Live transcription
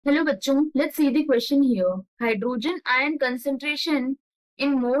Hello बच्चों, let's see the question here. Hydrogen ion concentration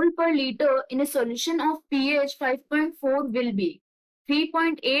in mole per liter in a solution of pH 5.4 will be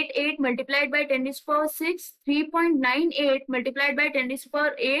 3.88 multiplied by 10 to the power 6, 3.98 multiplied by 10 to the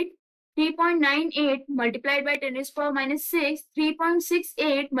power 8, 3.98 multiplied by 10 to the power minus 6,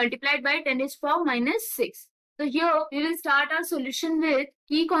 3.68 multiplied by 10 to the power minus 6. So here we will start our solution with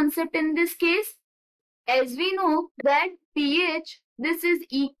key concept in this case. As we know that pH, this is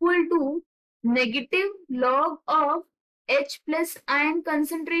equal to negative log of H plus ion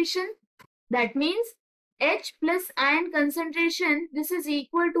concentration. That means H plus ion concentration, this is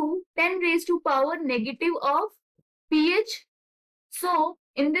equal to 10 raised to power negative of pH. So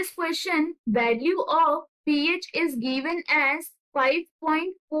in this question, value of pH is given as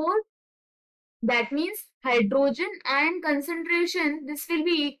 5.4. That means hydrogen ion concentration, this will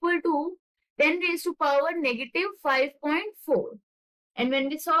be equal to 10 raised to power negative 5.4. And when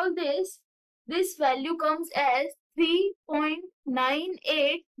we solve this value comes as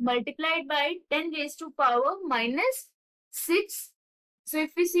 3.98 multiplied by 10 raised to power minus 6. So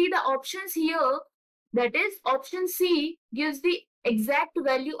if we see the options here, that is option C gives the exact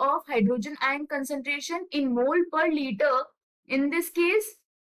value of hydrogen ion concentration in mole per liter in this case.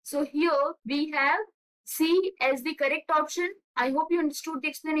 So here we have C as the correct option. I hope you understood the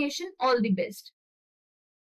explanation. All the best.